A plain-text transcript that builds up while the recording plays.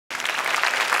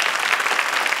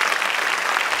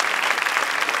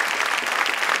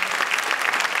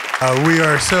We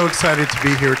are so excited to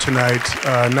be here tonight.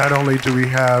 Not only do we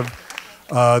have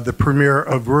the premiere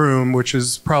of Room, which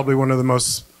is probably one of the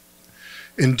most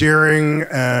endearing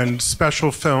and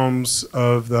special films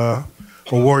of the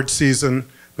award season,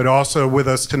 but also with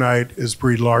us tonight is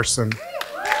Brie Larson.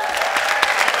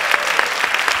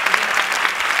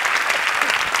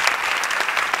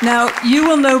 Now, you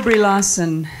will know Brie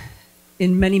Larson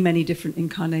in many, many different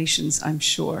incarnations, I'm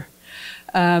sure.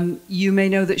 You may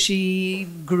know that she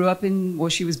grew up in, well,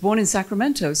 she was born in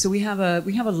Sacramento, so we have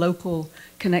a local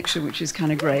connection, which is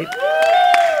kind of great.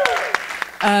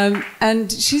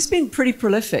 And she's been pretty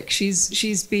prolific.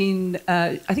 She's been,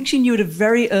 I think she knew at a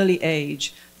very early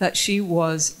age that she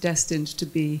was destined to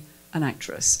be an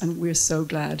actress, and we're so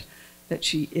glad that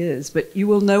she is. But you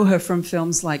will know her from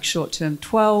films like Short Term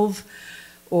 12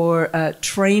 or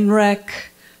Trainwreck,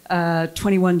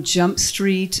 21 Jump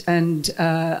Street, and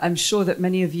I'm sure that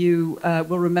many of you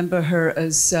will remember her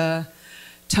as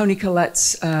Toni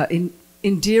Collette's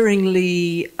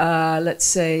endearingly, let's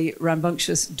say,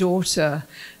 rambunctious daughter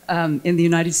in the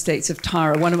United States of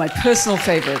Tara, one of my personal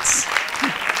favorites.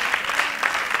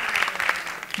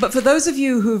 But for those of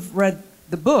you who've read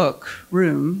the book,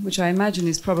 Room, which I imagine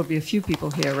is probably a few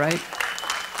people here, right?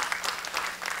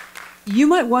 You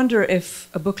might wonder if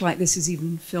a book like this is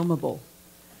even filmable.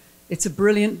 It's a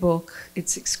brilliant book,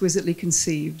 it's exquisitely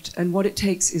conceived, and what it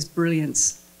takes is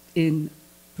brilliance in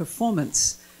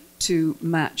performance to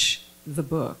match the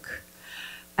book.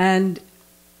 And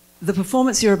the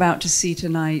performance you're about to see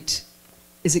tonight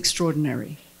is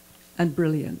extraordinary and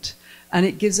brilliant, and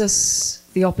it gives us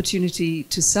the opportunity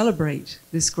to celebrate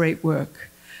this great work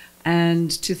and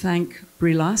to thank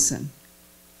Brie Larson.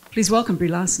 Please welcome Brie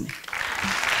Larson.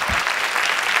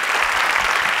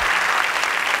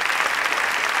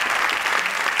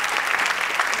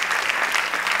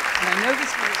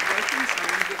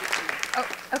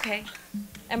 Okay.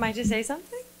 Am I to say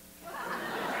something?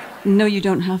 No, you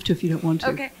don't have to if you don't want to.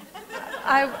 Okay.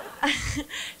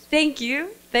 Thank you.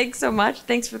 Thanks so much.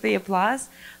 Thanks for the applause.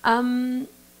 And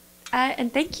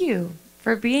thank you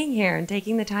for being here and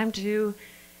taking the time to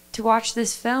watch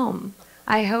this film.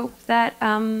 I hope that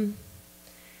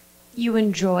you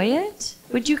enjoy it.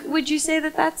 Would you say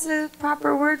that that's a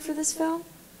proper word for this film?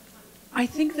 I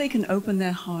think they can open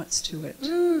their hearts to it.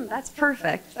 That's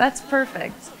perfect. That's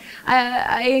perfect.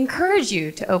 I encourage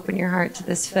you to open your heart to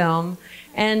this film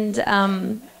and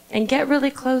get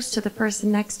really close to the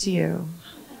person next to you.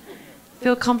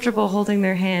 Feel comfortable holding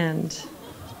their hand.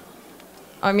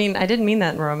 I mean, I didn't mean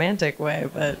that in a romantic way,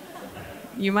 but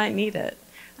you might need it.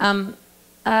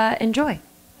 Enjoy.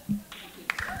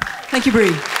 Thank you,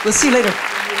 Brie. We'll see you later.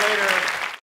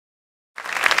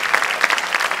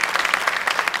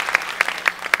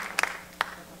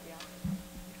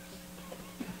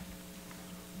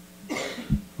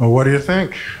 Well, what do you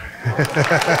think?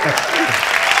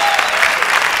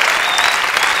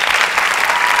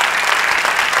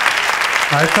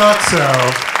 I thought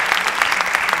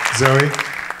so. Zoe?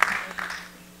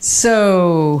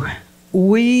 So,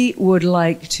 we would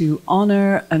like to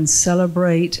honor and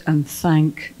celebrate and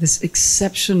thank this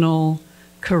exceptional,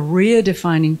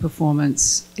 career-defining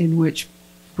performance in which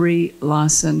Brie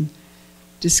Larson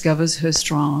discovers her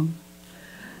strong,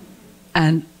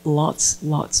 and lots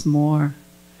more.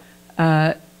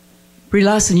 Brie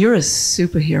Larson, you're a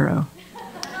superhero.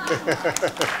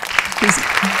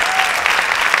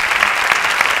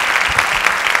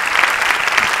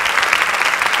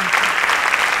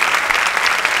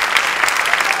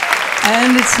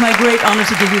 And it's my great honor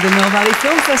to give you the Mill Valley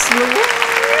Film Festival Award.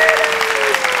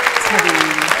 It's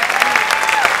heavy.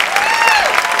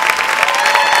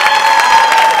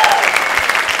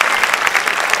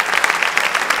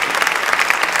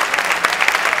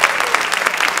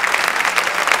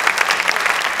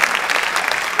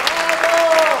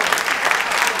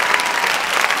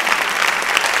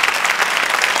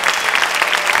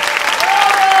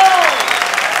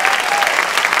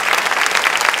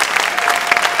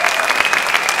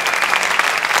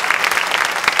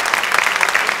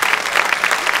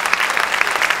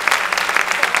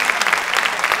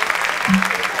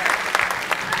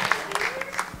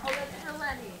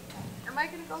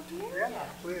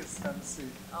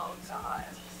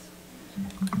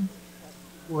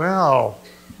 Well,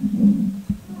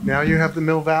 now you have the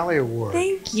Mill Valley Award.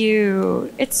 Thank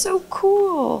you. It's so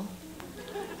cool.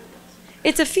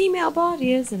 It's a female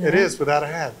body, isn't it? It is, without a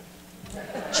head.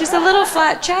 She's a little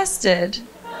flat-chested.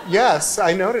 Yes,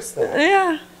 I noticed that.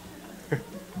 Yeah.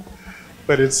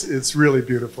 But it's really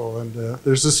beautiful, and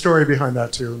there's a story behind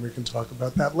that too, and we can talk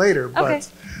about that later. Okay.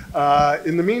 But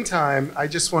in the meantime, I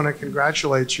just want to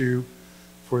congratulate you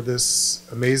for this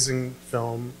amazing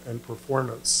film and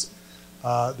performance.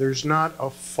 There's not a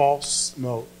false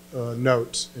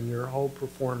note in your whole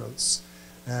performance.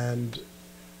 And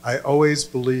I always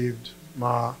believed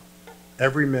Ma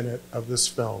every minute of this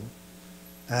film.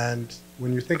 And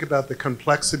when you think about the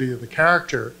complexity of the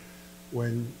character,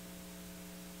 when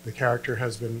the character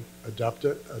has been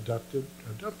adopted.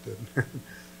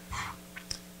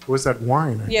 Was that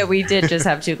wine? Yeah, we did just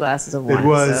have 2 glasses of wine. It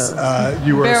was, so.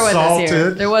 you were Bear with us here.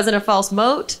 assaulted. There wasn't a false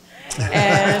moat,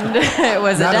 and it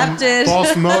was Not adapted. a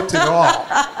false moat at all.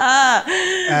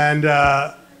 And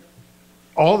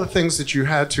all the things that you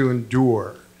had to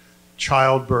endure,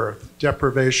 childbirth,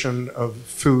 deprivation of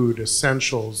food,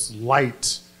 essentials,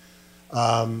 light,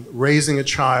 raising a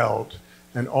child,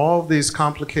 and all of these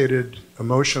complicated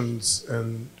emotions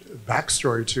and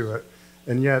backstory to it,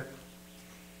 and yet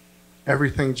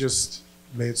everything just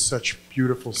made such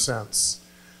beautiful sense.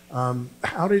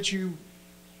 How did you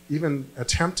even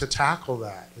attempt to tackle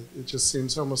that? It just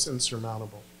seems almost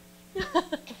insurmountable.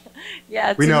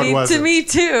 Yeah, We know it to wasn't. me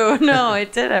too. No,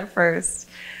 it did at first.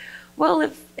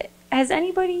 Well, has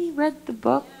anybody read the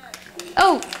book?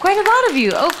 Oh, quite a lot of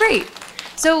you. Oh, great.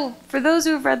 So for those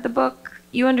who have read the book,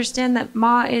 you understand that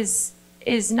Ma is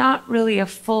not really a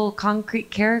full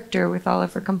concrete character with all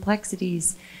of her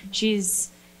complexities. She's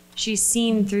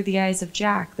seen through the eyes of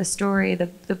Jack. The story,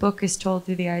 the book is told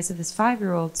through the eyes of this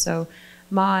 5-year-old. So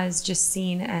Ma is just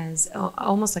seen as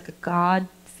almost like a god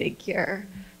figure.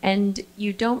 And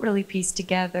you don't really piece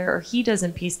together, or he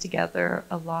doesn't piece together,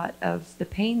 a lot of the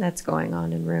pain that's going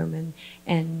on in Room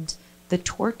and the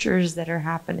tortures that are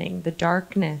happening, the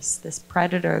darkness, this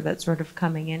predator that's sort of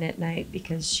coming in at night,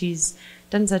 because she's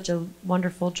done such a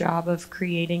wonderful job of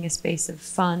creating a space of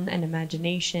fun and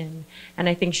imagination. And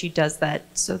I think she does that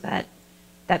so that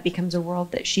that becomes a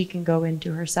world that she can go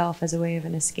into herself as a way of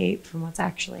an escape from what's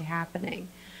actually happening.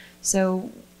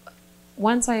 So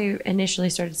once I initially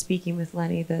started speaking with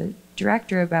Lenny, the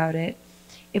director, about it,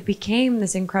 it became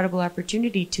this incredible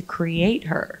opportunity to create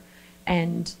her.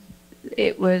 And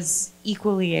it was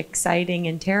equally exciting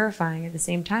and terrifying at the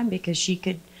same time, because she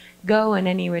could go in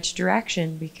any which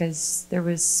direction, because there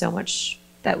was so much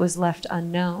that was left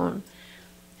unknown.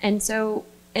 And so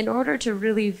in order to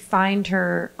really find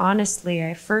her honestly,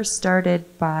 I first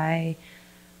started by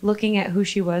looking at who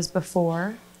she was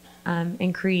before,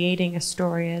 and creating a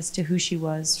story as to who she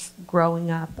was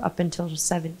growing up until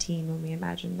 17, when we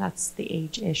imagine that's the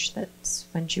age-ish that's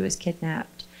when she was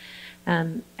kidnapped.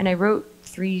 And I wrote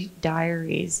 3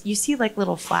 diaries. You see like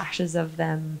little flashes of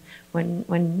them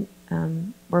when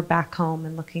we're back home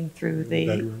and looking through the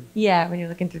bedroom. Yeah, when you're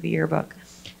looking through the yearbook.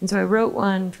 And so I wrote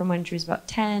one from when she was about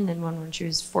 10, and one when she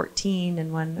was 14,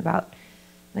 and one about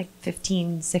like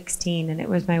 15, 16, and it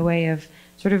was my way of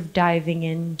sort of diving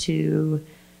into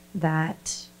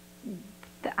that,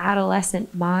 the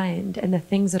adolescent mind and the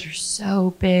things that are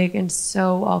so big and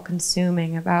so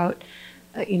all-consuming about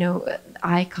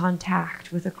eye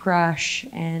contact with a crush,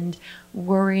 and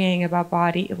worrying about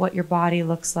what your body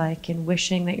looks like, and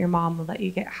wishing that your mom would let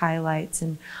you get highlights,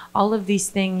 and all of these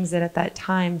things that at that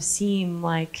time seem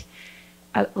like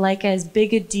as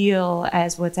big a deal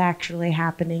as what's actually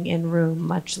happening in Room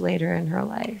much later in her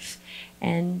life.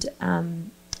 And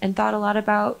thought a lot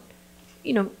about,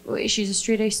 she's a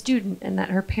straight A student, and that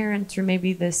her parents were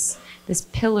maybe this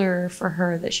pillar for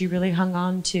her that she really hung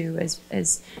on to,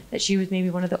 as that she was maybe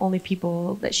one of the only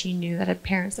people that she knew that had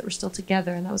parents that were still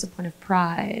together, and that was a point of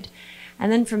pride.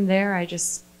 And then from there, I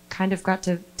just kind of got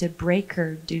to break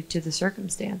her due to the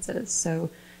circumstances. So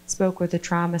spoke with a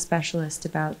trauma specialist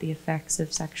about the effects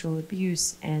of sexual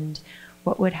abuse and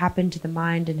what would happen to the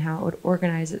mind and how it would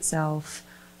organize itself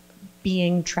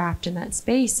being trapped in that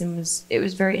space. And it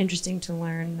was very interesting to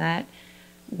learn that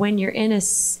when you're in a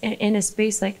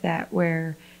space like that,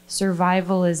 where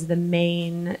survival is the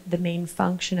main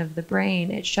function of the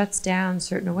brain, it shuts down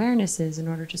certain awarenesses in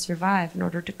order to survive, in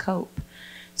order to cope.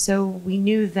 So we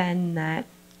knew then that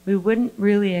we wouldn't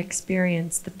really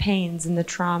experience the pains and the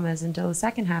traumas until the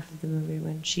second half of the movie,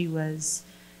 when she was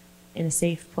in a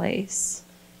safe place.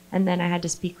 And then I had to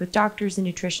speak with doctors and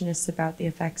nutritionists about the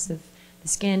effects of the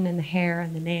skin and the hair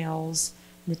and the nails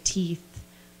and the teeth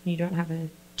when you don't have a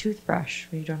toothbrush,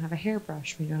 when you don't have a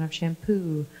hairbrush, when you don't have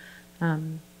shampoo.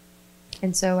 And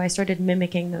so I started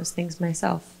mimicking those things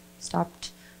myself.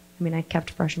 I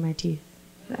kept brushing my teeth.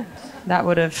 That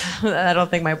would have, I don't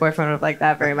think my boyfriend would have liked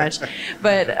that very much.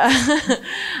 But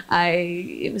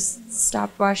I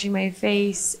stopped washing my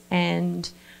face and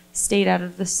stayed out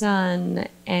of the sun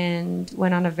and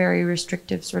went on a very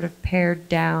restrictive sort of pared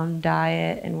down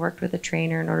diet and worked with a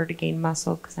trainer in order to gain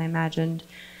muscle, because I imagined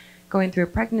going through a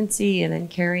pregnancy and then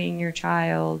carrying your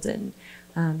child and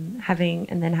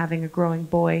having a growing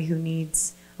boy who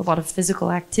needs a lot of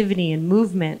physical activity and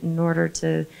movement in order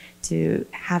to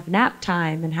have nap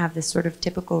time and have this sort of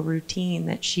typical routine,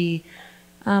 that she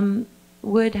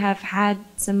would have had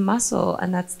some muscle,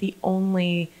 and that's the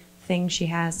only thing she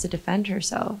has to defend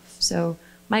herself. So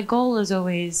my goal is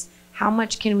always, how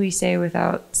much can we say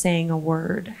without saying a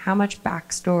word? How much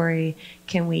backstory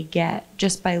can we get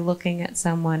just by looking at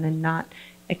someone and not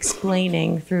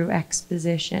explaining through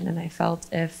exposition? And I felt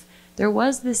if there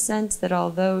was this sense that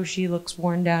although she looks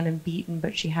worn down and beaten,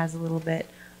 but she has a little bit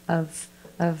of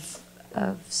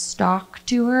stock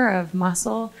to her, of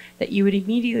muscle, that you would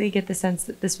immediately get the sense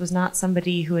that this was not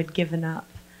somebody who had given up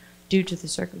due to the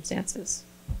circumstances.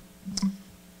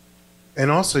 And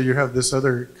also you have this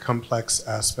other complex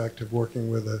aspect of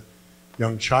working with a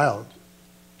young child,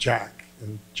 Jack,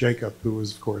 and Jacob, who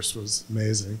was, of course, was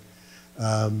amazing.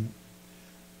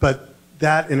 But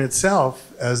that in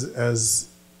itself, as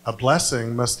a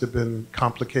blessing, must have been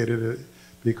complicated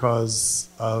because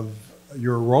of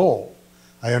your role.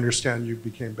 I understand you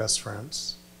became best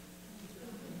friends.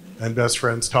 And best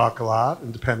friends talk a lot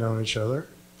and depend on each other,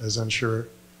 as I'm sure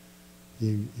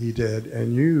he did.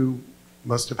 And you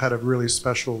must have had a really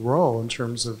special role in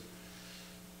terms of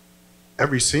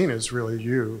every scene is really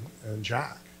you and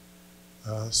Jack.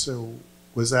 So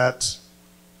was that,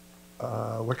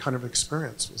 what kind of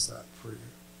experience was that for you?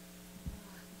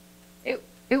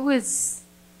 It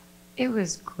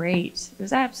was great. It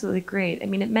was absolutely great. I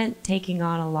mean, it meant taking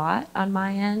on a lot on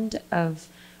my end, of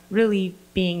really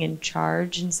being in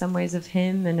charge in some ways of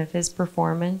him and of his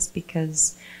performance,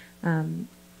 because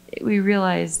we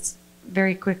realized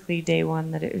very quickly, day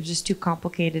one, that it was just too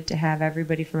complicated to have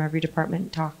everybody from every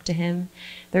department talk to him.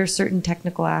 There are certain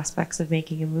technical aspects of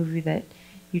making a movie that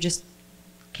you just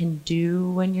can do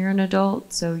when you're an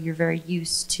adult, so you're very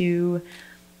used to,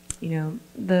 you know,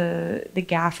 the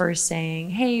gaffer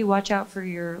saying, hey, watch out for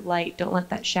your light, don't let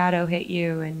that shadow hit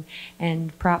you,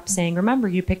 and props saying, remember,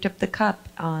 you picked up the cup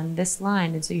on this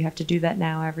line, and so you have to do that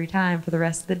now every time for the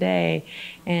rest of the day,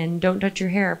 and don't touch your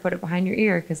hair, put it behind your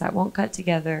ear because that won't cut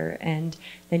together. And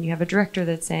then you have a director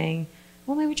that's saying,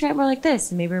 well, maybe try it more like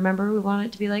this, and maybe remember we want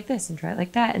it to be like this, and try it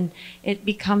like that. And it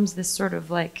becomes this sort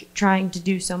of like trying to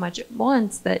do so much at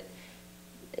once that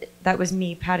was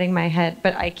me patting my head,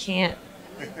 but I can't,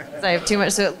 I have too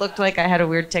much, so it looked like I had a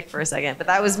weird tic for a second, but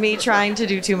that was me trying to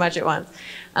do too much at once.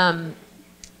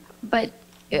 But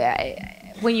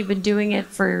when you've been doing it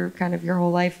for kind of your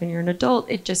whole life and you're an adult,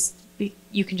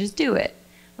 you can just do it.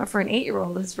 But for an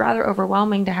 8-year-old, it's rather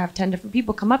overwhelming to have 10 different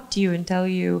people come up to you and tell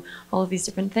you all of these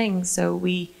different things. So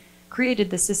we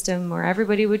created the system where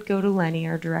everybody would go to Lenny,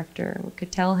 our director, and we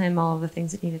could tell him all of the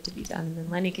things that needed to be done. And then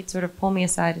Lenny could sort of pull me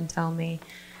aside and tell me,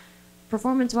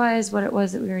 performance-wise, what it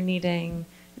was that we were needing,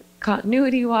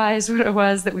 continuity-wise, what it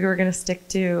was that we were going to stick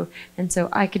to. And so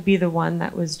I could be the one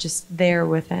that was just there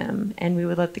with him, and we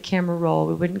would let the camera roll.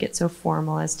 We wouldn't get so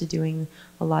formal as to doing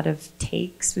a lot of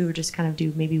takes. We would just kind of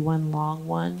do maybe one long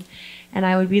one. And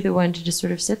I would be the one to just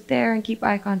sort of sit there and keep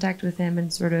eye contact with him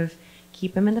and sort of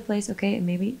keep him in the place. Okay, and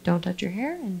maybe don't touch your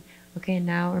hair. And okay, and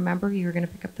now remember, you were going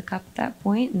to pick up the cup at that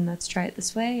point, and let's try it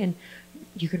this way. And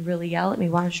you could really yell at me,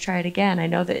 why don't you try it again? I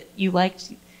know that you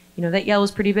liked, you know, that yell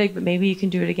was pretty big, but maybe you can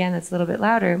do it again that's a little bit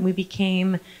louder. And we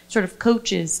became sort of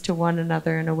coaches to one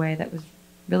another in a way that was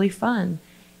really fun.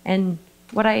 And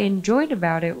what I enjoyed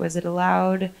about it was it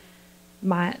allowed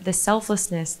the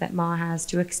selflessness that Ma has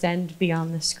to extend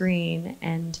beyond the screen.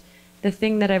 And the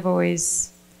thing that I've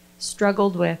always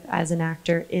struggled with as an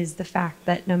actor is the fact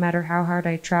that no matter how hard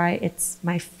I try, it's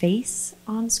my face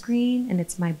on screen and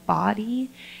it's my body,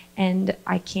 and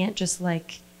I can't just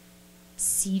like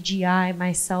CGI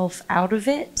myself out of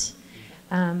it.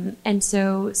 And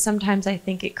so sometimes I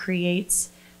think it creates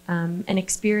an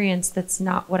experience that's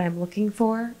not what I'm looking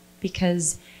for,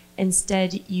 because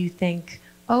instead you think,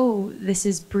 oh, this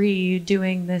is Brie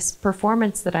doing this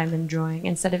performance that I'm enjoying,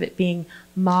 instead of it being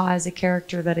Ma as a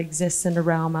character that exists in a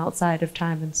realm outside of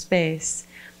time and space.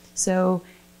 So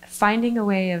finding a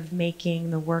way of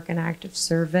making the work an act of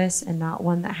service and not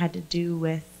one that had to do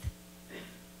with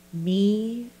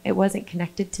me. It wasn't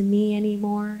connected to me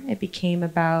anymore. It became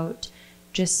about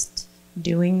just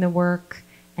doing the work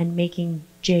and making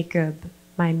Jacob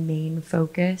my main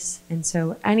focus. And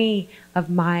so any of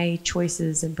my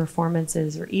choices and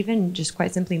performances, or even just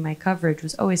quite simply my coverage,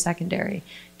 was always secondary.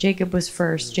 Jacob was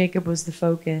first. Jacob was the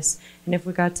focus. And if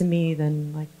we got to me,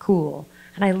 then like, cool.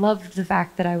 And I loved the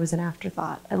fact that I was an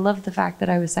afterthought. I loved the fact that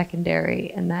I was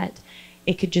secondary and that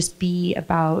it could just be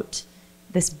about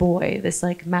this boy, this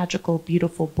like magical,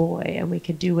 beautiful boy, and we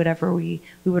could do whatever we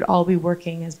would all be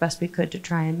working as best we could to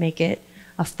try and make it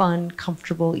a fun,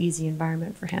 comfortable, easy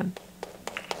environment for him.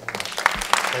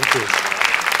 Thank you.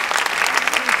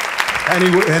 And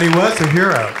he was a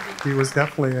hero. He was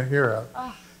definitely a hero.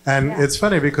 Oh, and yeah. It's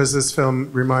funny because this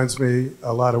film reminds me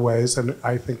a lot of ways, and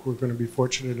I think we're going to be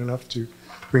fortunate enough to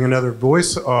bring another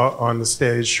voice on the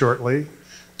stage shortly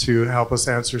to help us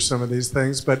answer some of these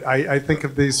things. But I think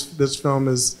of this film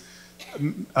as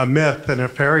a myth and a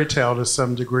fairy tale to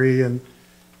some degree, and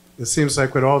it seems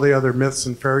like with all the other myths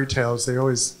and fairy tales, they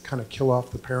always kind of kill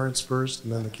off the parents first,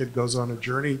 and then the kid goes on a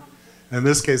journey. In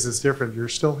this case, it's different. You're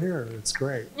still here. It's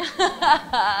great.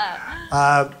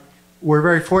 We're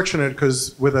very fortunate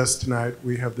because with us tonight,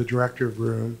 we have the director of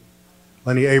Room,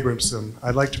 Lenny Abramson.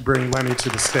 I'd like to bring Lenny to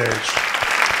the stage.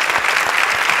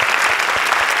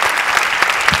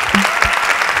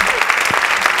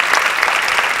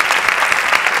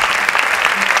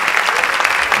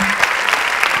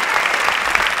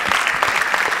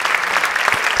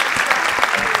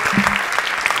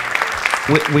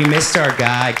 We missed our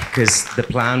gag because the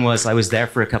plan was, I was there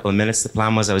for a couple of minutes, the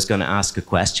plan was I was going to ask a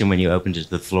question when you opened it to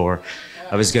the floor.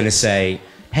 I was going to say,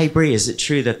 hey Brie, is it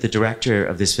true that the director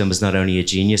of this film is not only a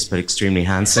genius but extremely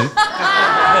handsome?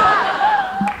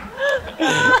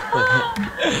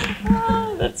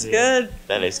 That's good.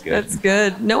 That is good. That's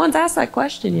good. No one's asked that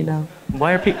question, you know.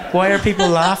 Why are people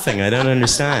laughing? I don't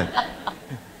understand.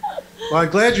 Well, I'm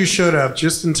glad you showed up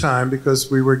just in time because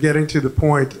we were getting to the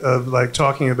point of like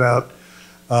talking about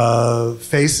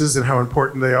faces and how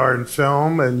important they are in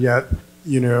film, and yet,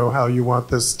 you know, how you want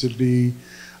this to be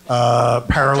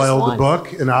parallel the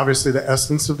book and obviously the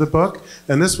essence of the book.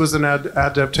 And this was an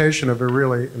adaptation of a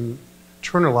really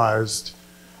internalized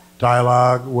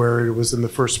dialogue where it was in the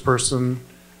first person.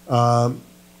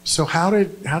 So how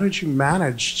did you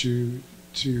manage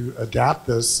to adapt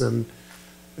this, and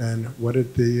what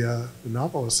did the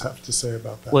novelist have to say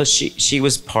about that? Well, she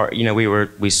was part. You know,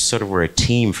 we sort of were a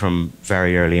team from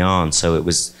very early on. So there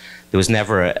was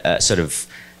never a sort of,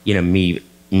 you know,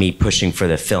 me pushing for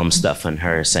the film stuff and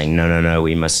her saying no,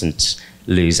 we mustn't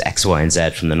lose X, Y, and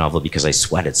Z from the novel because I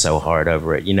sweated so hard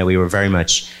over it. You know, we were very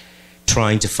much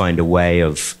trying to find a way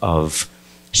of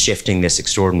shifting this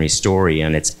extraordinary story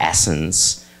and its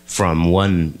essence from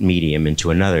one medium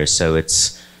into another. So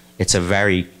it's a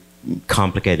very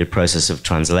complicated process of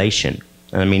translation.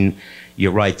 I mean,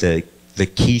 you're right, the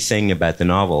key thing about the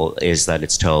novel is that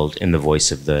it's told in the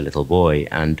voice of the little boy,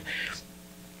 and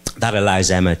that allows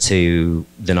Emma, the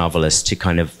novelist, to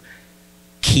kind of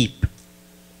keep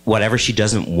whatever she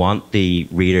doesn't want the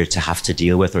reader to have to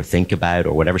deal with or think about,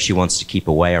 or whatever she wants to keep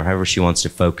away, or however she wants to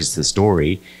focus the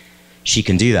story. She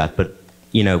can do that, but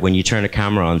you know, when you turn a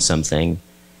camera on something,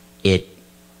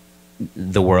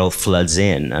 the world floods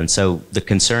in. And so the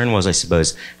concern was, I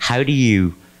suppose, how do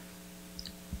you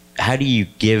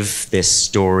give this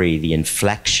story the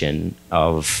inflection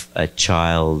of a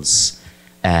child's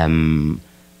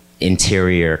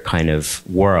interior kind of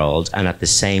world, and at the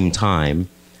same time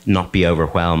not be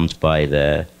overwhelmed by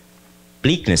the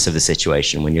bleakness of the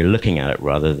situation when you're looking at it,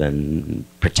 rather than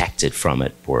protected from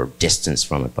it or distanced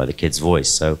from it by the kid's voice.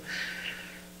 So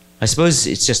I suppose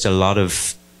it's just a lot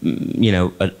of, you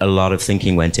know, a lot of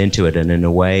thinking went into it, and in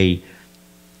a way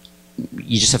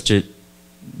you just have to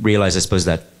realize, I suppose,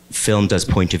 that film does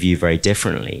point of view very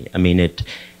differently. I mean,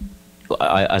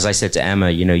 as I said to Emma,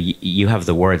 you know, you have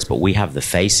the words, but we have the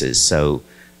faces. So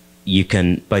you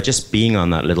can, by just being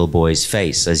on that little boy's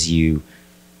face, as you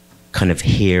kind of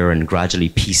hear and gradually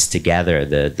piece together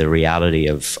the reality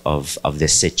of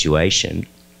this situation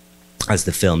as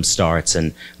the film starts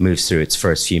and moves through its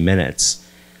first few minutes,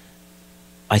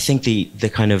 I think the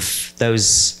kind of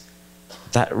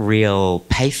that real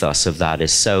pathos of that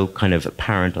is so kind of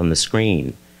apparent on the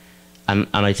screen. And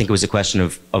I think it was a question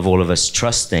of all of us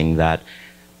trusting that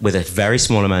with a very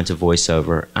small amount of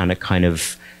voiceover and a kind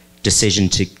of decision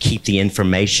to keep the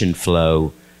information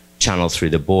flow channeled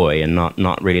through the boy and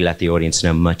not really let the audience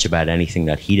know much about anything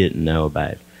that he didn't know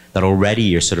about, that already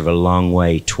you're sort of a long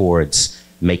way towards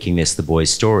making this the boy's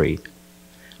story.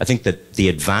 I think that the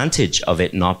advantage of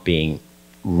it not being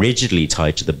rigidly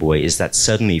tied to the boy is that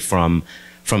suddenly from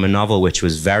a novel which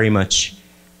was very much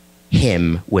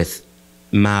him, with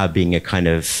Ma being a kind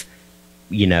of,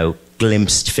 you know,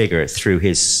 glimpsed figure through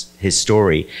his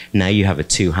story, now you have a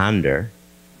two-hander,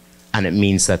 and it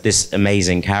means that this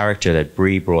amazing character that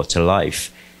Brie brought to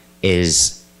life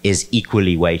is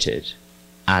equally weighted.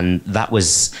 And that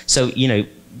was, so, you know,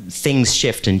 things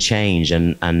shift and change,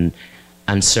 and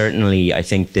certainly I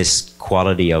think this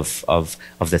quality of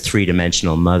the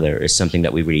three-dimensional mother is something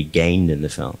that we really gained in the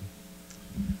film.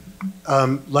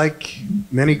 Like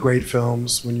many great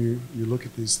films, when you look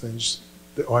at these things,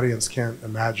 the audience can't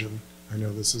imagine, I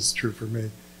know this is true for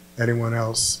me, anyone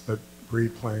else but Brie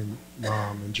playing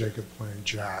Mom and Jacob playing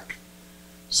Jack.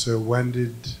 So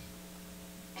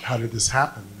how did this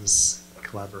happen, this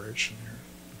collaboration here?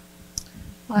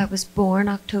 Well, I was born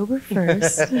October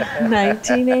 1st,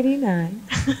 1989.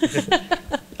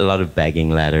 A lot of begging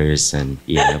letters and,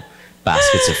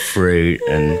 baskets of fruit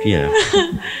and,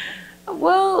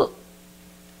 Well,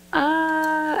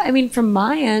 I mean, from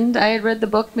my end, I had read the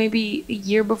book maybe a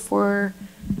year before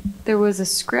there was a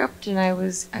script, and I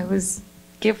was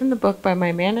given the book by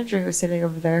my manager who was sitting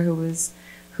over there, who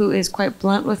is quite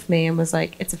blunt with me and was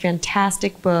like, "It's a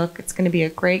fantastic book. It's going to be a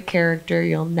great character.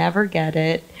 You'll never get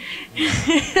it.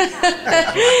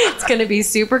 It's going to be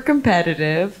super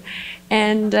competitive."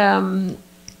 And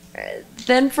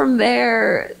then from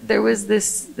there was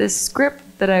this script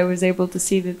that I was able to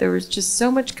see that there was just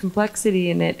so much complexity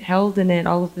in it, held in it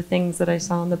all of the things that I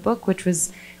saw in the book, which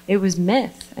was, it was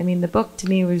myth. I mean, the book to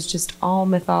me was just all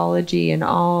mythology and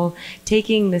all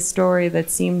taking this story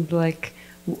that seemed like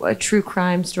a true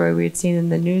crime story we had seen in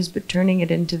the news, but turning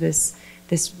it into this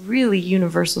really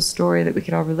universal story that we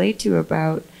could all relate to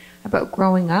about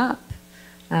growing up.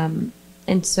 And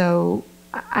so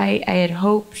I had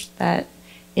hoped that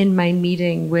in my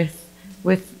meeting with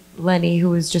Lenny, who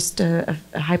was just a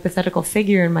hypothetical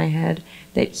figure in my head,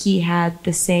 that he had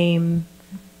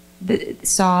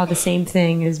saw the same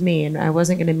thing as me, and I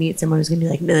wasn't going to meet someone who's going to be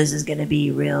like, "No, this is going to be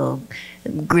real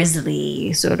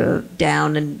grisly, sort of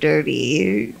down and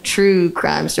dirty, true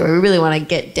crime story. We really want to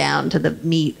get down to the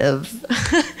meat of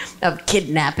of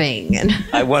kidnapping." And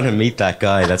I want to meet that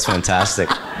guy. That's fantastic.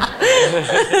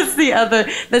 That's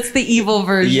the evil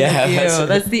version of you.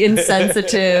 That's the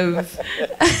insensitive,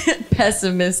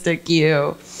 pessimistic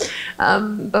you.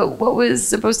 But what was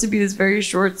supposed to be this very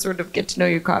short sort of get to know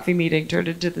you coffee meeting turned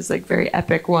into this like very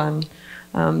epic one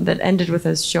that ended with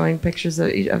us showing pictures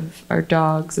of our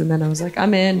dogs, and then I was like,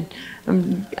 I'm in.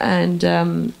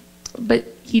 But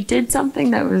he did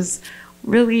something that was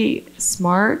really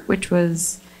smart, which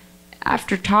was,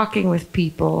 after talking with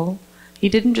people, he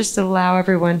didn't just allow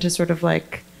everyone to sort of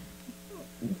like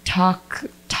talk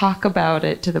about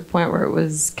it to the point where it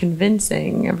was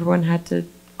convincing. Everyone had to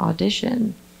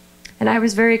audition. And I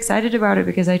was very excited about it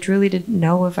because I truly didn't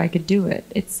know if I could do it.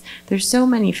 There's so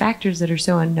many factors that are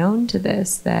so unknown to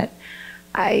this that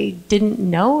I didn't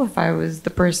know if I was the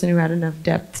person who had enough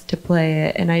depth to play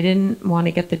it, and I didn't want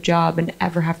to get the job and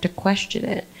ever have to question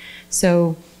it.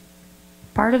 So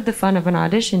part of the fun of an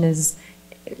audition is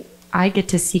I get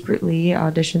to secretly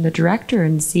audition the director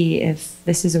and see if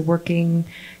this is a working,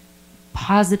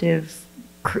 positive,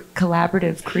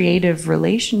 collaborative, creative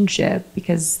relationship,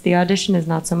 because the audition is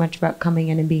not so much about coming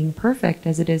in and being perfect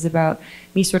as it is about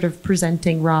me sort of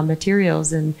presenting raw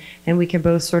materials, and we can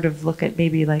both sort of look at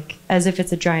maybe like as if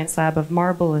it's a giant slab of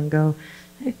marble and go,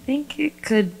 I think it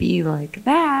could be like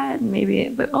that, and maybe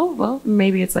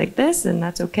it's like this, and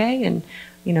that's okay. And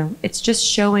it's just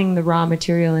showing the raw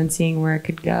material and seeing where it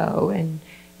could go. And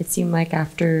it seemed like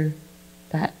after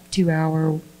that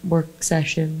 2-hour work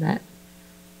session that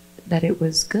it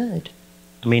was good.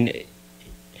 I mean,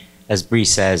 as Brie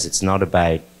says, it's not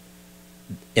about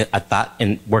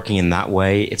working in that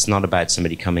way. It's not about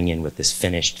somebody coming in with this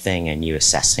finished thing and you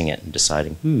assessing it and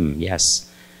deciding,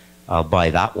 yes, I'll buy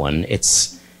that one.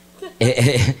 It's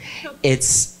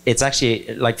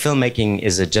actually like filmmaking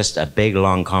is just a big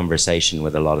long conversation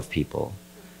with a lot of people,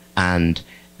 and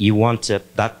you want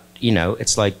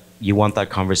it's like you want that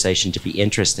conversation to be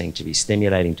interesting, to be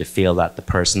stimulating, to feel that the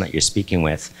person that you're speaking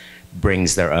with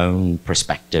brings their own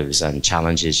perspectives and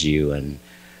challenges you.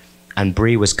 And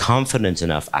Brie was confident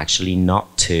enough actually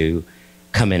not to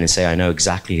come in and say, I know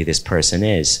exactly who this person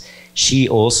is. She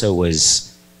also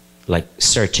was like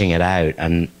searching it out,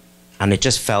 and it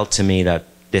just felt to me that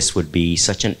this would be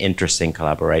such an interesting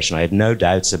collaboration. I had no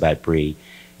doubts about Brie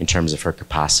in terms of her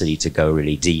capacity to go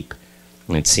really deep.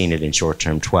 I'd seen it in Short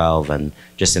Term 12 and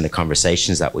just in the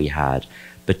conversations that we had.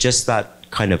 But just that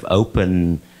kind of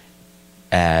open,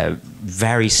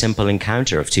 very simple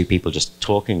encounter of two people just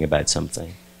talking about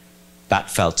something, that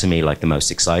felt to me like the most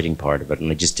exciting part of it.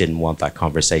 And I just didn't want that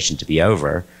conversation to be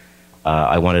over.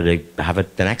 I wanted to have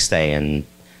it the next day and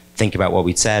think about what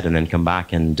we'd said and then come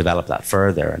back and develop that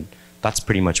further. And that's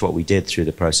pretty much what we did through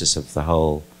the process of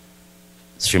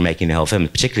through making the whole film,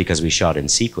 particularly because we shot in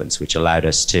sequence, which allowed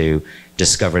us to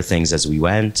discover things as we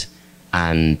went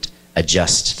and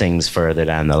adjust things further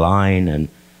down the line. And,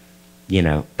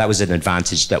 that was an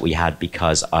advantage that we had,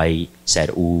 because I said,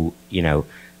 we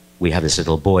have this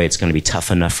little boy, it's going to be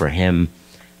tough enough for him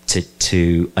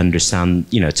to understand,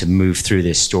 you know, to move through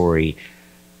this story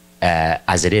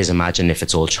as it is. Imagine if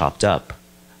it's all chopped up.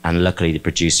 And luckily the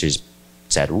producers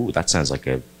said, "Ooh, that sounds like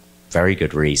a very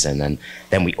good reason." And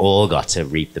then we all got to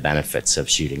reap the benefits of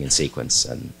shooting in sequence.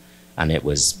 And it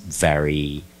was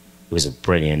a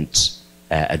brilliant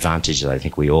advantage that I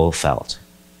think we all felt.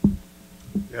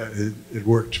 Yeah, it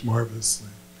worked marvelously.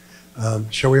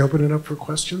 Shall we open it up for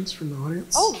questions from the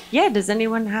audience? Oh, yeah. Does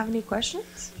anyone have any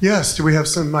questions? Yes. Do we have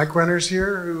some mic runners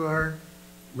here who are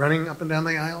running up and down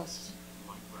the aisles?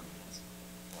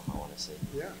 I want to see.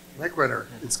 Yeah, mic runner.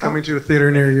 It's coming to a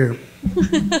theater near you.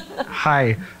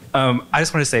 Hi. I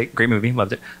just want to say, great movie,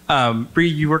 loved it. Brie,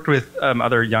 you worked with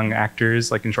other young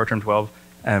actors, like in Short Term 12,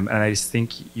 and I just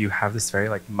think you have this very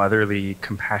like motherly,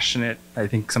 compassionate. I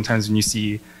think sometimes when you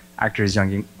see actors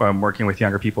working with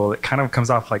younger people, it kind of comes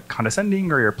off like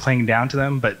condescending, or you're playing down to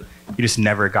them, but you just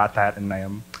never got that. And I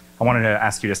wanted to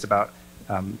ask you just about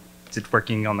did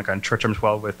working on like on Short Term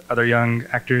 12 with other young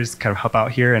actors kind of help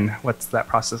out here, and what's that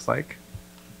process like?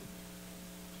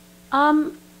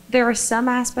 There were some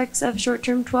aspects of Short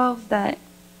Term 12 that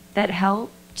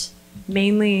helped,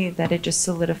 mainly that it just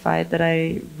solidified that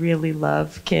I really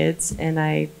love kids and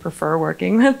I prefer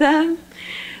working with them.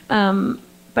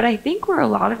 But I think where a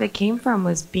lot of it came from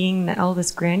was being the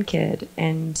eldest grandkid,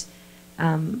 and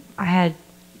I have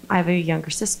a younger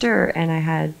sister, and I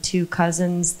had two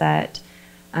cousins that,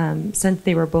 since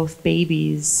they were both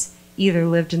babies, either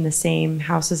lived in the same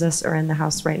house as us or in the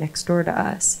house right next door to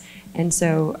us. And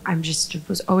so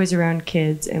was always around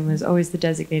kids and was always the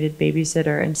designated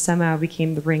babysitter, and somehow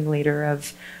became the ringleader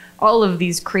of all of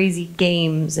these crazy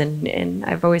games. And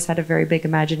I've always had a very big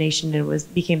imagination,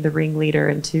 and became the ringleader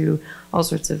into all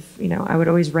sorts of, you know, I would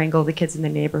always wrangle the kids in the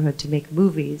neighborhood to make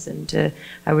movies, and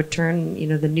I would turn, you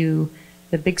know,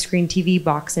 the big screen TV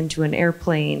box into an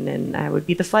airplane, and I would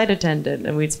be the flight attendant,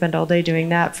 and we'd spend all day doing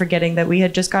that, forgetting that we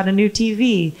had just got a new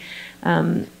TV.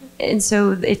 And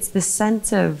so it's the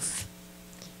sense of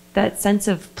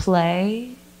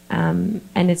play, and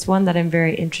it's one that I'm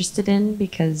very interested in,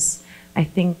 because I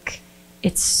think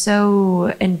it's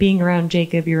so, and being around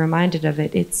Jacob, you're reminded of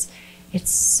it. It's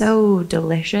so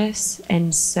delicious,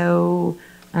 and so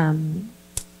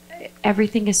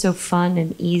everything is so fun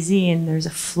and easy, and there's a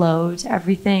flow to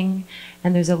everything,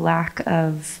 and there's a lack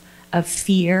of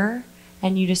fear.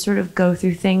 And you just sort of go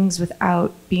through things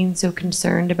without being so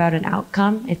concerned about an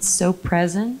outcome. It's so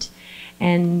present.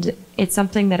 And it's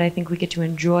something that I think we get to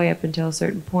enjoy up until a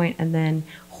certain point, and then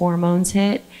hormones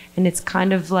hit. And it's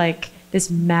kind of like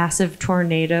this massive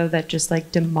tornado that just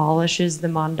like demolishes the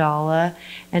mandala.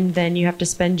 And then you have to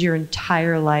spend your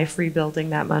entire life rebuilding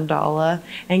that mandala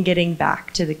and getting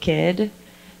back to the kid.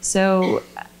 So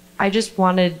I just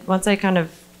wanted, once I kind of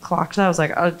clocked that, I was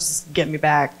like, oh, just get me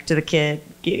back to the kid.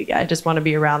 I just want to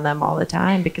be around them all the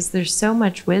time, because there's so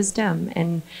much wisdom,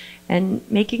 and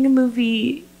making a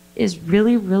movie is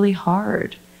really, really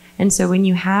hard. And so when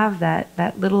you have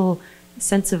that little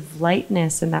sense of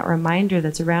lightness and that reminder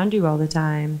that's around you all the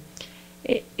time,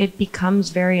 it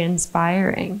becomes very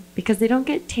inspiring, because they don't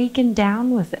get taken down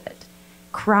with it.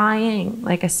 Crying,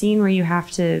 like a scene where you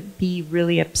have to be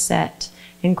really upset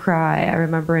and cry. I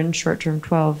remember in Short Term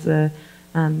 12, the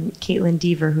Caitlin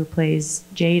Deaver, who plays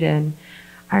Jaden,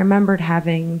 I remembered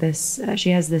having this,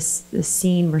 she has this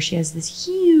scene where she has this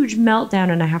huge meltdown,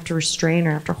 and I have to restrain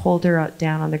her, I have to hold her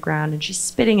down on the ground, and she's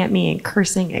spitting at me and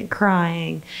cursing and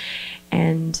crying.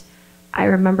 And I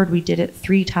remembered we did it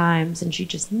 3 times, and she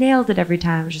just nailed it every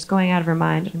time. It was just going out of her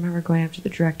mind. I remember going up to the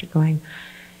director going,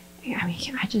 I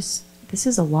mean, this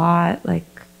is a lot.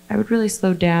 Like, I would really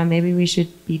slow down. Maybe we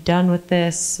should be done with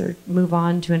this or move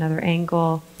on to another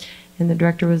angle. And the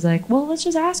director was like, well, let's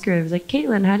just ask her. I was like,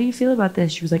 Caitlin, how do you feel about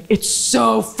this? She was like, it's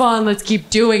so fun. Let's keep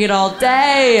doing it all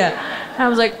day. And I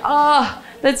was like, oh,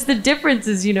 that's the difference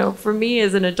is, you know, for me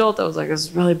as an adult, I was like, this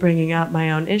is really bringing out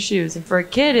my own issues. And for a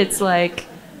kid, it's like,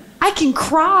 I can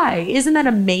cry. Isn't that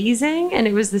amazing? And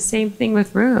it was the same thing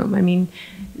with Room. I mean,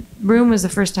 Room was the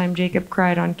first time Jacob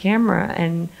cried on camera.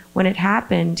 And when it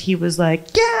happened, he was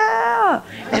like, yeah!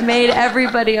 It made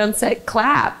everybody on set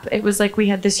clap. It was like we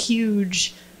had this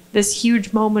huge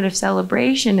moment of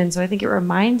celebration. And so I think it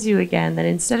reminds you again that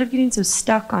instead of getting so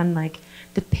stuck on like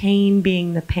the pain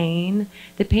being the pain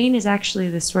is actually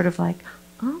this sort of like,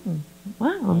 oh,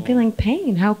 wow, I'm feeling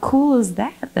pain. How cool is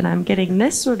that I'm getting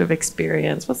this sort of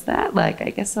experience? What's that like? I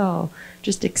guess I'll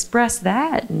just express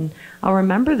that, and I'll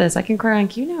remember this. I can cry on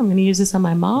cue now. I'm going to use this on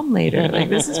my mom later. Like,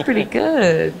 this is pretty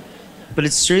good. But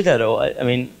it's true that, I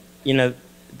mean, you know,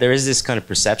 there is this kind of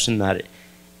perception that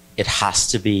there has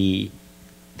to be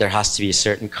a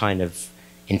certain kind of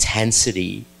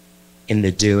intensity in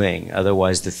the doing.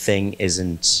 Otherwise, the thing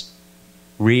isn't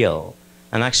real.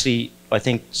 And actually, I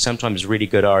think sometimes really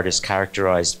good art is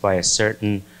characterized by a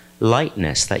certain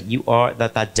lightness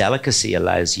that delicacy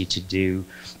allows you to do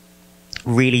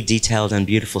really detailed and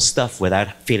beautiful stuff without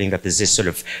feeling that there's this sort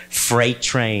of freight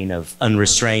train of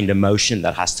unrestrained emotion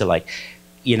that has to, like,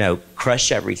 you know,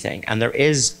 crush everything. And there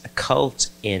is a cult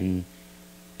in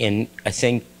I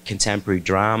think contemporary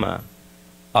drama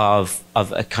of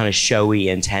a kind of showy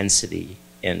intensity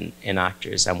in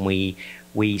actors, and we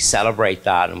celebrate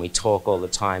that, and we talk all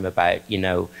the time about, you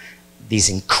know, these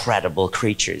incredible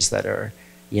creatures that are,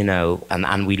 you know,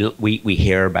 and we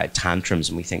hear about tantrums,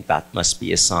 and we think that must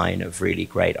be a sign of really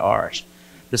great art.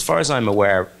 But as far as I'm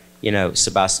aware, you know,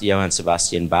 Johann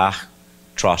Sebastian Bach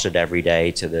trotted every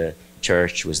day to the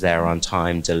church, was there on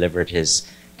time, delivered his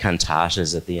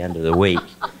cantatas at the end of the week.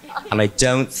 And I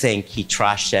don't think he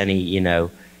trashed any, you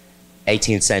know,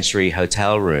 18th century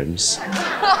hotel rooms.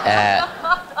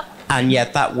 And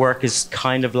yet that work has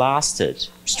kind of lasted,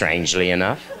 strangely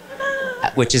enough.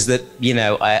 Which is that, you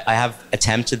know, I have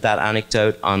attempted that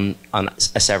anecdote on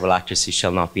several actors who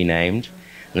shall not be named.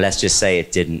 And let's just say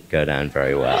it didn't go down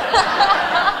very well.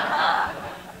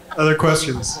 Other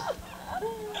questions?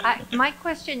 My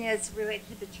question is related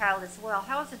to the child as well.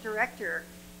 How, as a director,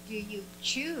 do you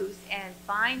choose and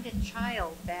find a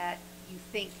child that you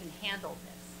think can handle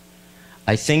this?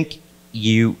 I think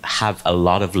you have a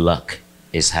lot of luck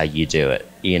is how you do it,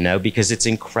 you know, because it's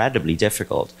incredibly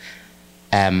difficult.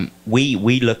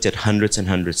 We looked at hundreds and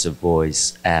hundreds of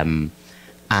boys, and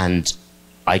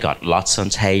I got lots on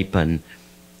tape, and,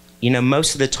 you know,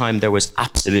 most of the time there was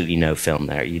absolutely no film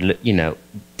there. You know,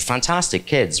 fantastic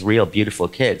kids, real beautiful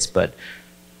kids, but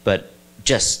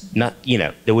just not, you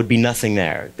know, there would be nothing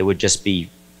there. There would just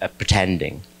be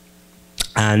pretending.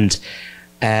 And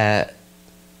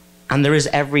there is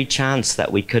every chance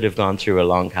that we could have gone through a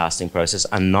long casting process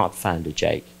and not found a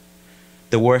Jake.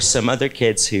 There were some other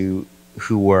kids who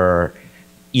were,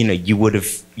 you know, you would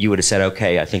have said,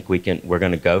 okay, I think we're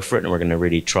going to go for it and we're going to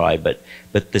really try. But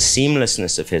the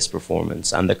seamlessness of his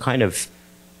performance and the kind of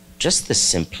just the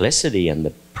simplicity and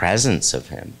the presence of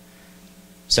him.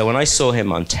 So when I saw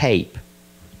him on tape,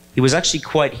 he was actually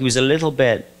he was a little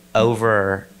bit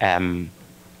over kind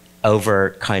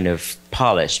of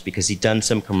polished, because he'd done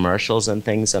some commercials and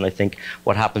things. And I think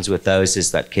what happens with those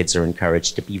is that kids are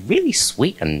encouraged to be really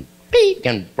sweet and big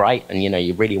and bright, and, you know,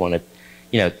 you really want to,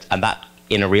 you know, and that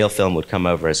in a real film would come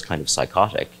over as kind of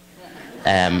psychotic.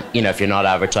 You know, if you're not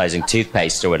advertising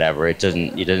toothpaste or whatever,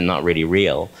 you're not really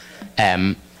real.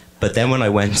 But then when I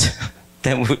went,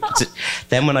 then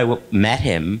when I met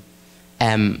him,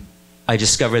 I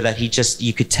discovered that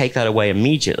you could take that away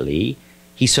immediately.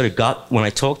 He sort of got, when I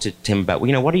talked to him about, well,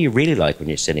 you know, what are you really like when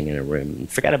you're sitting in a room? And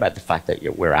forget about the fact that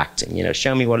we're acting, you know,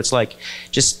 show me what it's like.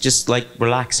 Just like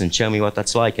relax and show me what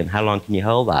that's like, and how long can you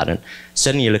hold that? And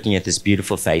suddenly you're looking at this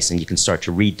beautiful face, and you can start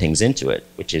to read things into it,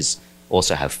 which is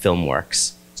also how film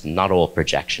works. It's not all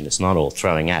projection, it's not all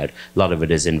throwing out. A lot of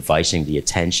it is inviting the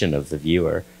attention of the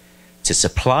viewer to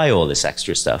supply all this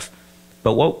extra stuff.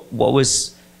 But what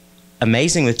was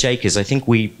amazing with Jake is I think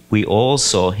we all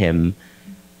saw him,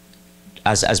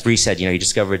 as Brie said, you know, he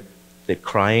discovered the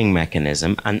crying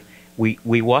mechanism, and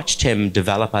we watched him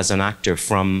develop as an actor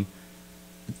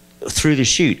through the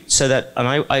shoot. So that, and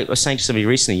I was saying to somebody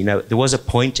recently, you know, there was a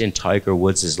point in Tiger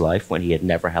Woods' life when he had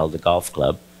never held a golf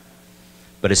club,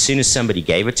 but as soon as somebody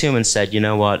gave it to him and said, you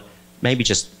know what, maybe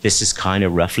just this is kind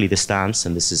of roughly the stance,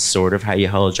 and this is sort of how you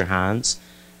hold your hands,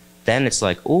 then it's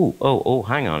like, oh,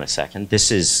 hang on a second,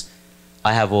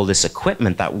 I have all this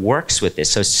equipment that works with this.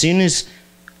 So as soon as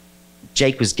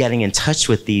Jake was getting in touch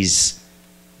with these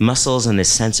muscles and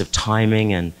this sense of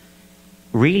timing, and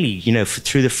really, you know,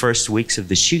 through the first weeks of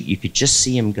the shoot, you could just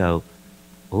see him go,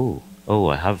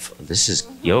 this is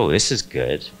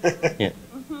good. Yeah. That's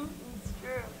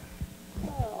true.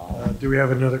 Do we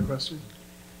have another question?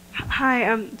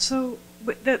 Hi. So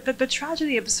the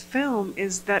tragedy of this film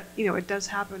is that, you know, it does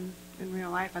happen in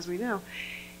real life, as we know,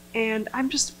 and I'm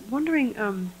just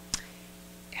wondering,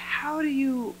 how do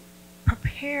you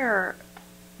prepare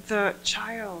the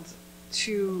child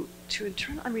to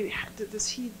internal? I mean, does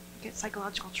he get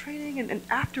psychological training, and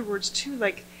afterwards too?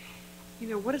 Like, you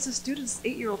know, what does this do to this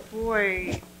 8-year-old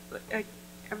boy?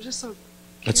 I'm just so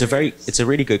curious. It's a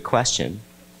really good question,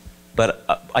 but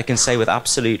I can say with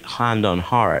absolute hand on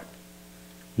heart,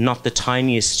 not the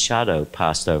tiniest shadow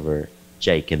passed over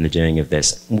Jake in the doing of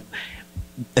this.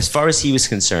 As far as he was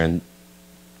concerned,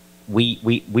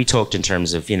 we talked in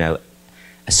terms of, you know,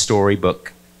 a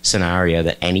storybook scenario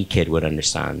that any kid would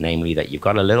understand, namely that you've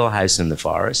got a little house in the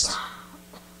forest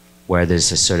where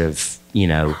there's a sort of you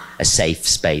know, a safe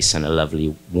space and a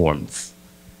lovely warmth.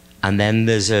 And then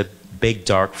there's a big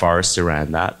dark forest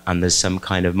around that, and there's some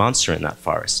kind of monster in that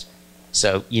forest.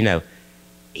 So, you know,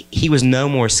 he was no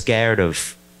more scared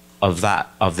of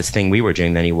the thing we were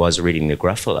doing than he was reading the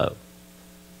Gruffalo.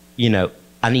 You know,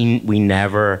 and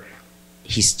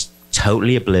he's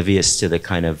totally oblivious to the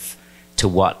kind of, to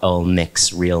what old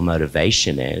Nick's real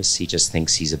motivation is. He just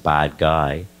thinks he's a bad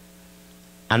guy.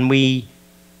 And we,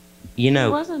 you know...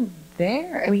 He wasn't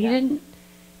there. I mean, he didn't...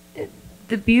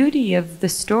 The beauty of the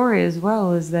story as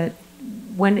well is that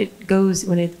when it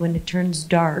turns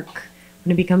dark,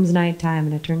 when it becomes nighttime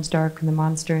and it turns dark and the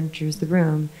monster enters the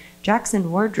room, Jack's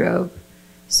in wardrobe.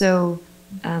 So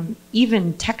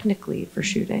even technically for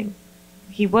shooting,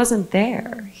 he wasn't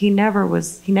there. He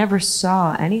never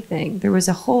saw anything. There was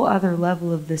a whole other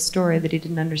level of this story that he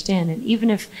didn't understand. And even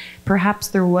if perhaps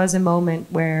there was a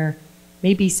moment where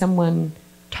maybe someone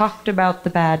talked about the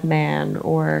bad man,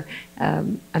 or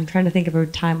I'm trying to think of a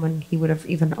time when he would have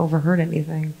even overheard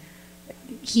anything.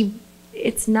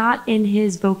 It's not in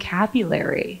his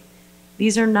vocabulary.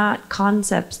 These are not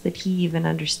concepts that he even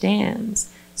understands.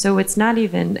 So it's not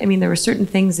even, I mean, there were certain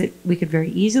things that we could very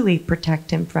easily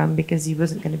protect him from because he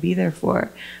wasn't going to be there for.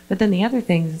 But then the other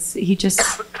things, it's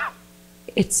not,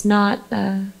 it's not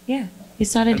in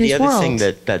his world. The other thing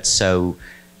that's so,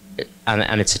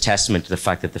 and it's a testament to the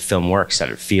fact that the film works, that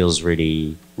it feels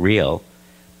really real,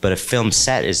 but a film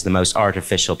set is the most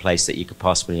artificial place that you could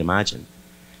possibly imagine.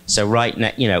 So right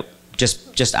now, you know,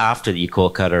 just after you call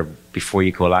cut or before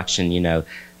you call action, you know,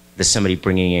 there's somebody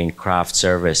bringing in craft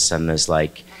service and there's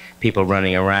like people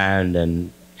running around,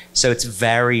 and so it's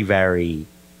very, very,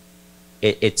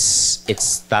 it's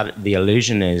that the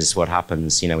illusion is what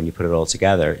happens, you know, when you put it all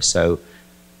together. So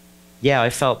yeah, I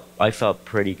felt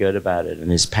pretty good about it, and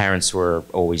his parents were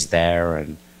always there,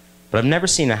 but I've never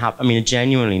seen I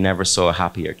genuinely never saw a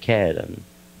happier kid. And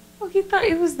well, he thought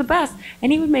it was the best,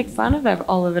 and he would make fun of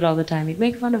all of it all the time. He'd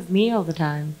make fun of me all the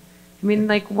time. I mean,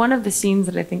 like, one of the scenes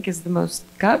that I think is the most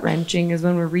gut-wrenching is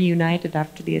when we're reunited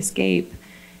after the escape.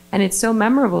 And it's so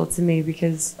memorable to me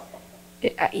because,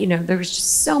 you know, there was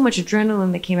just so much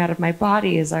adrenaline that came out of my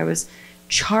body as I was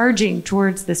charging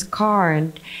towards this car.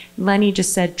 And Lenny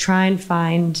just said, try and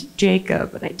find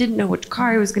Jacob. And I didn't know which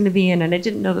car he was going to be in, and I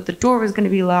didn't know that the door was going to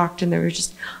be locked. And there was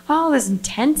just all this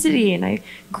intensity. And I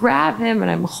grab him, and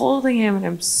I'm holding him, and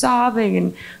I'm sobbing.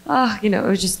 And, you know, it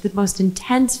was just the most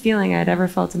intense feeling I'd ever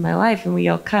felt in my life. And we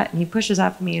yell cut, and he pushes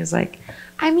up at me and is like,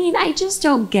 I mean, I just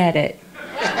don't get it.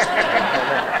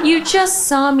 You just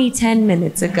saw me 10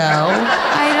 minutes ago.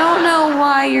 I don't know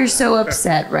why you're so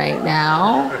upset right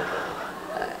now.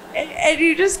 And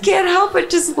you just can't help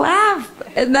but just laugh.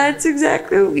 And that's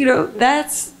exactly, you know,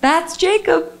 that's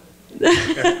Jacob.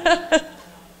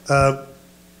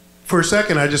 For a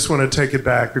second, I just want to take it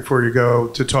back before you go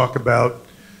to talk about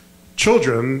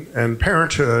children and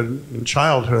parenthood and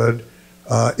childhood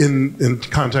in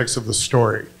context of the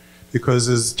story. Because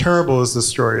as terrible as the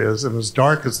story is, and as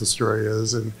dark as the story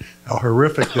is, and how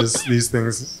horrific these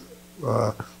things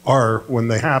are when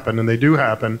they happen, and they do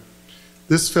happen,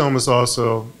 this film is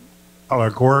also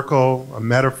allegorical, a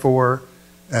metaphor,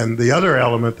 and the other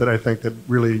element that I think that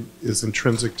really is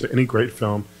intrinsic to any great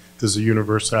film is the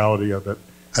universality of it.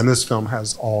 And this film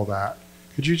has all that.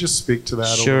 Could you just speak to that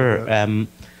a little bit?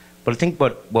 But I think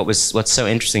what's so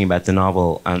interesting about the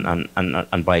novel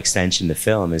and by extension the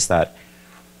film is that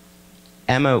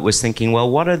Emma was thinking, well,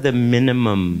 what are the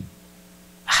minimum,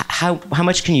 how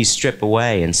much can you strip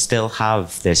away and still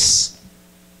have this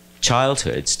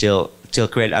childhood, still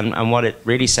create, and what it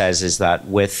really says is that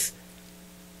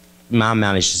Mam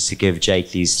manages to give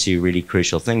Jake these two really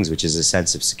crucial things, which is a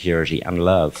sense of security and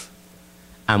love.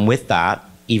 And with that,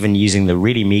 even using the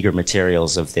really meager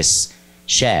materials of this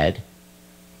shed,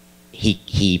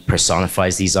 he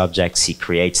personifies these objects, he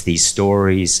creates these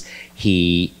stories,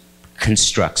 he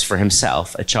constructs for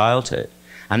himself a childhood.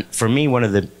 And for me, one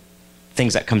of the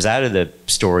things that comes out of the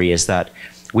story is that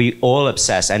we all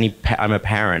obsess, I'm a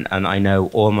parent, and I know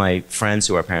all my friends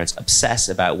who are parents obsess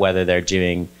about whether they're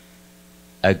doing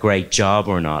a great job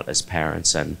or not as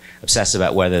parents, and obsess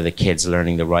about whether the kid's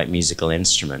learning the right musical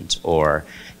instrument, or,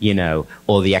 you know,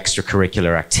 all the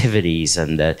extracurricular activities,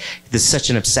 and there's such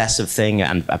an obsessive thing,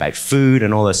 and about food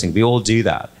and all those things. We all do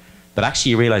that. But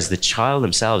actually you realize the child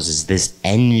themselves is this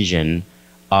engine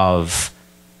of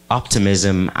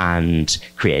optimism and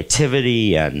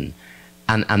creativity, and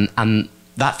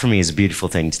that for me is a beautiful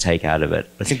thing to take out of it.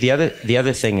 I think the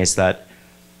other thing is that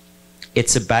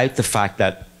it's about the fact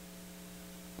that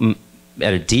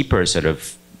at a deeper sort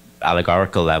of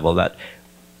allegorical level, that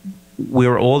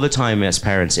we're all the time as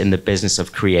parents in the business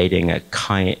of creating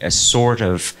a sort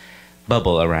of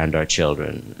bubble around our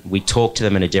children. We talk to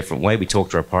them in a different way. We talk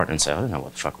to our partner and say, I don't know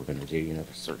what the fuck we're going to do. You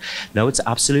know, no, it's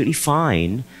absolutely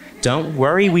fine. Don't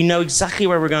worry. We know exactly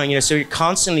where we're going. You know, so you're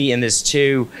constantly in this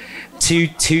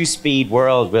two-speed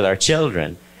world with our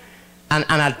children. And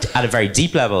at a very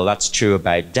deep level, that's true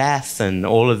about death and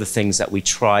all of the things that we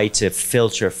try to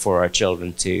filter for our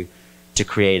children to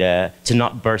create to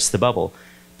not burst the bubble.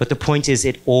 But the point is,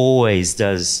 it always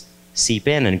does seep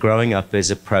in, and growing up is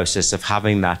a process of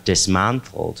having that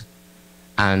dismantled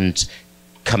and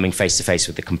coming face to face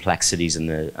with the complexities and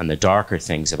the darker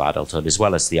things of adulthood, as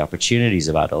well as the opportunities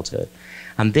of adulthood.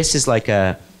 And this is like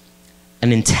an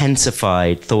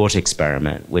intensified thought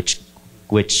experiment, which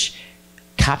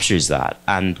captures that,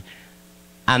 and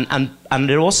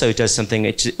it also does something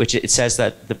which it says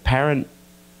that the parent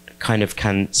kind of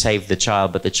can save the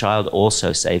child, but the child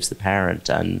also saves the parent.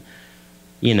 And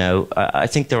you know, I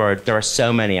think there are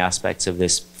so many aspects of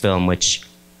this film which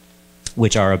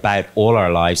are about all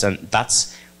our lives, and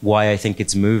that's why I think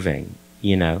it's moving.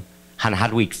 You know, and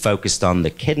had we focused on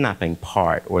the kidnapping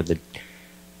part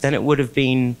then it would have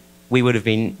been, we would have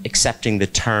been accepting the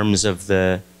terms of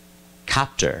the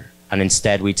captor, and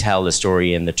instead we tell the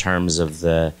story in the terms of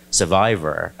the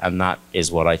survivor, and that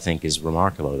is what I think is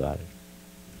remarkable about it.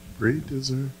 Brie, is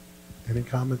there any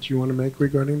comments you want to make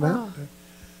regarding that? Oh.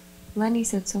 Lenny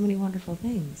said so many wonderful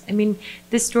things. I mean,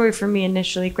 this story for me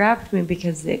initially grabbed me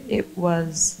because it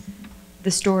was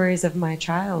the stories of my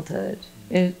childhood.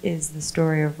 It is the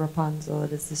story of Rapunzel.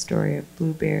 It is the story of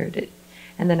Bluebeard.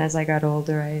 And then as I got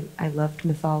older, I loved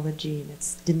mythology, and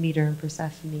it's Demeter and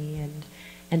Persephone,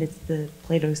 and it's the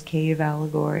Plato's cave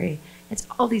allegory. It's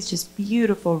all these just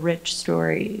beautiful, rich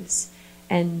stories.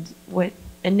 And what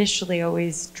initially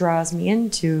always draws me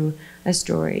into a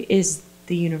story is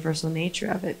the universal nature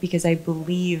of it, because I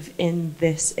believe in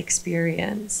this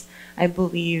experience. I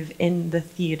believe in the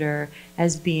theater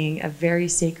as being a very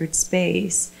sacred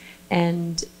space,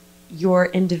 and your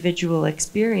individual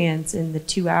experience in the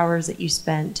 2 hours that you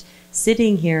spent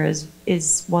sitting here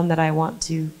is one that I want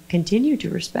to continue to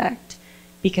respect,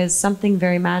 because something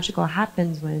very magical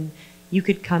happens when you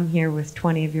could come here with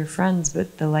 20 of your friends,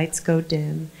 but the lights go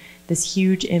dim, this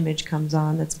huge image comes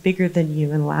on that's bigger than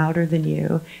you and louder than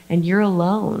you, and you're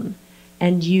alone,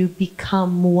 and you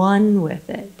become one with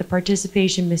it. The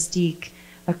participation mystique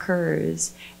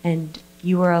occurs, and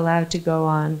you are allowed to go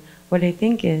on what I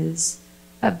think is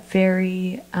a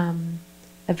very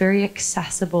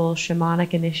accessible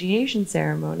shamanic initiation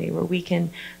ceremony, where we can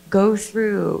go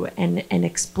through and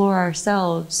explore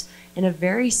ourselves in a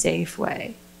very safe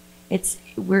way.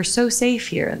 We're so safe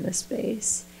here in this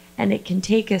space. And it can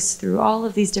take us through all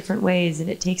of these different ways, and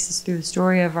it takes us through the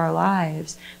story of our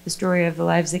lives, the story of the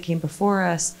lives that came before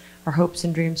us, our hopes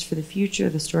and dreams for the future,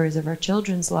 the stories of our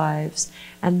children's lives.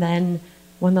 And then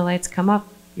when the lights come up,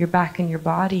 you're back in your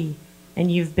body,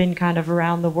 and you've been kind of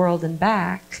around the world and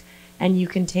back, and you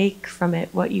can take from it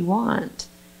what you want.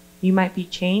 You might be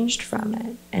changed from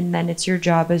it, and then it's your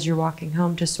job as you're walking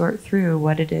home to sort through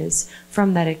what it is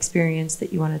from that experience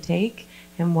that you want to take,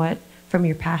 and what from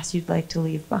your past you'd like to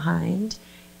leave behind.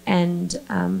 And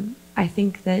I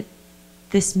think that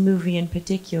this movie in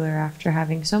particular, after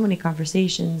having so many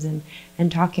conversations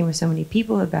and talking with so many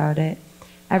people about it,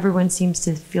 everyone seems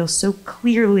to feel so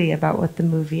clearly about what the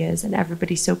movie is, and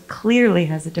everybody so clearly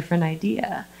has a different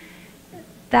idea.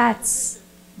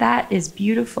 That is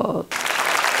beautiful.